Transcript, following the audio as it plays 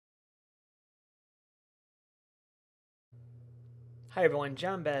Hi everyone,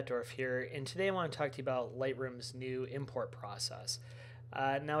 John Batdorf here, and today I want to talk to you about Lightroom's new import process.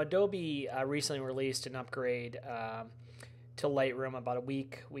 Now Adobe recently released an upgrade to Lightroom about a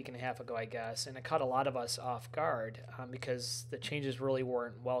week and a half ago, I guess, and it caught a lot of us off guard because the changes really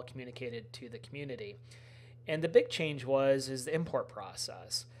weren't well communicated to the community. And the big change is the import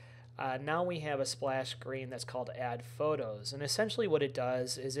process. Now we have a splash screen that's called Add Photos, and essentially what it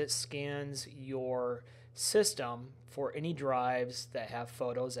does is it scans your system for any drives that have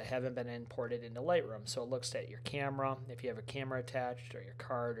photos that haven't been imported into Lightroom. So it looks at your camera, if you have a camera attached, or your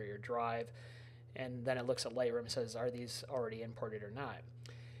card, or your drive, and then it looks at Lightroom and says, are these already imported or not?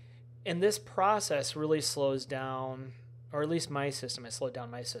 And this process really slows down, or at least my system, it slowed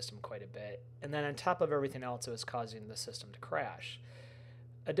down my system quite a bit. And then on top of everything else, it was causing the system to crash.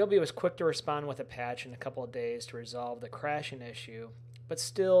 Adobe was quick to respond with a patch in a couple of days to resolve the crashing issue, but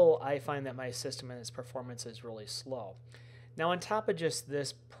still I find that my system and its performance is really slow. Now on top of just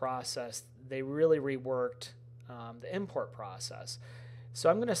this process, they really reworked the import process. So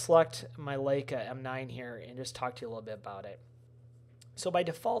I'm going to select my Leica M9 here and just talk to you a little bit about it. So by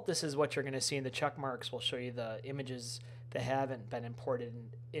default, this is what you're going to see, and the check marks will show you the images that haven't been imported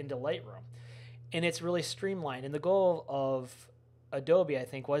into Lightroom. And it's really streamlined, and the goal of Adobe, I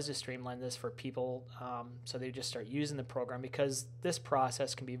think, was to streamline this for people so they just start using the program, because this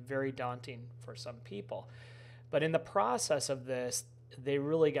process can be very daunting for some people. But in the process of this, they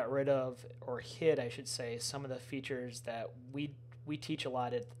really got rid of, or hid, I should say, some of the features that we teach a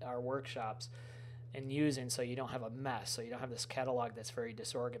lot at our workshops and using, so you don't have a mess, so you don't have this catalog that's very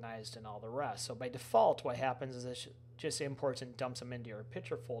disorganized and all the rest. So by default, what happens is it just imports and dumps them into your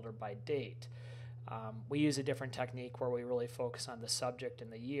picture folder by date. We use a different technique where we really focus on the subject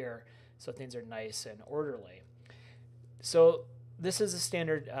and the year, so things are nice and orderly. So this is a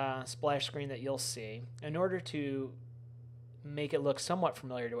standard splash screen that you'll see. In order to make it look somewhat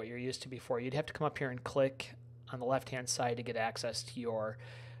familiar to what you're used to before, you'd have to come up here and click on the left-hand side to get access to your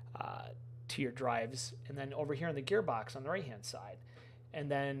drives, and then over here in the gearbox on the right-hand side,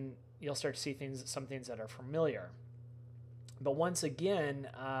 and then you'll start to see some things that are familiar. But once again,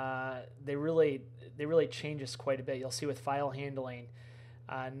 they really change this quite a bit. You'll see with file handling,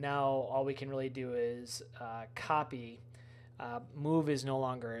 now all we can really do is copy. Move is no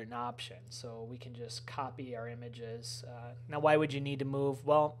longer an option, so we can just copy our images. Now, why would you need to move?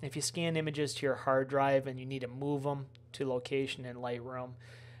 Well, if you scan images to your hard drive and you need to move them to location in Lightroom,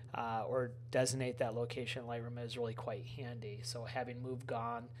 or designate that location in Lightroom, is really quite handy. So having move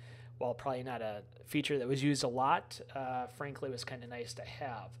gone, while probably not a feature that was used a lot, frankly, was kind of nice to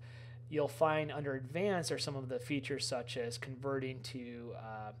have. You'll find under Advanced are some of the features such as converting to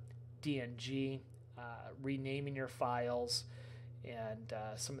DNG, renaming your files, and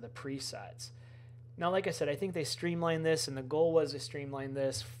some of the presets. Now, like I said, I think they streamlined this, and the goal was to streamline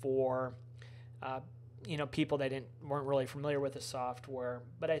this for people that weren't really familiar with the software,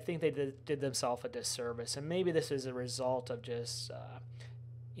 but I think they did themselves a disservice, and maybe this is a result of just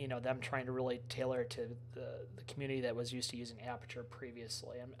them trying to really tailor it to the community that was used to using Aperture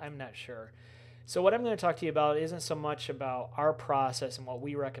previously. I'm not sure. So what I'm going to talk to you about isn't so much about our process and what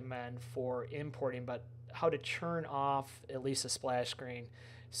we recommend for importing, but how to turn off at least a splash screen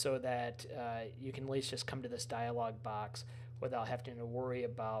so that you can at least just come to this dialog box without having to worry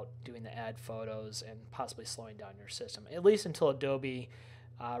about doing the add photos and possibly slowing down your system, at least until Adobe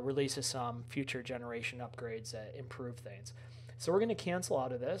releases some future generation upgrades that improve things. So we're going to cancel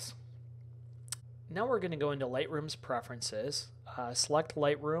out of this. Now we're going to go into Lightroom's preferences, select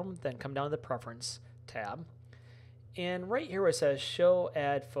Lightroom, then come down to the Preference tab. And right here where it says Show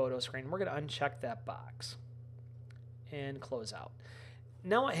Add Photo Screen, we're going to uncheck that box and close out.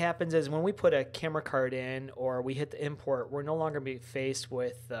 Now what happens is when we put a camera card in or we hit the import, we're no longer going to be faced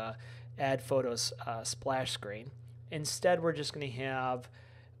with the Add Photos splash screen. Instead, we're just going to have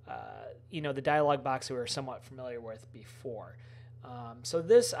the dialog box that we were somewhat familiar with before. So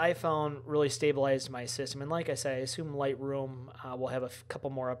this I found really stabilized my system, and like I said, I assume Lightroom will have a couple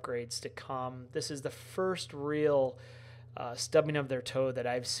more upgrades to come. This is the first real stubbing of their toe that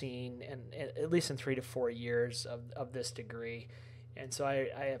I've seen, at least in 3 to 4 years of this degree, and so I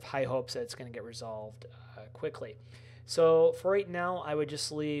have high hopes that it's going to get resolved quickly. So for right now, I would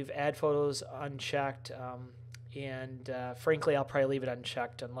just leave Add Photos unchecked. Frankly, I'll probably leave it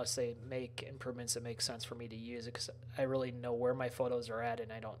unchecked unless they make improvements that make sense for me to use it, because I really know where my photos are at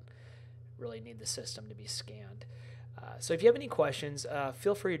and I don't really need the system to be scanned. So if you have any questions,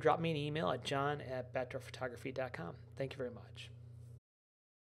 feel free to drop me an email at john@batdorphotography.com. Thank you very much.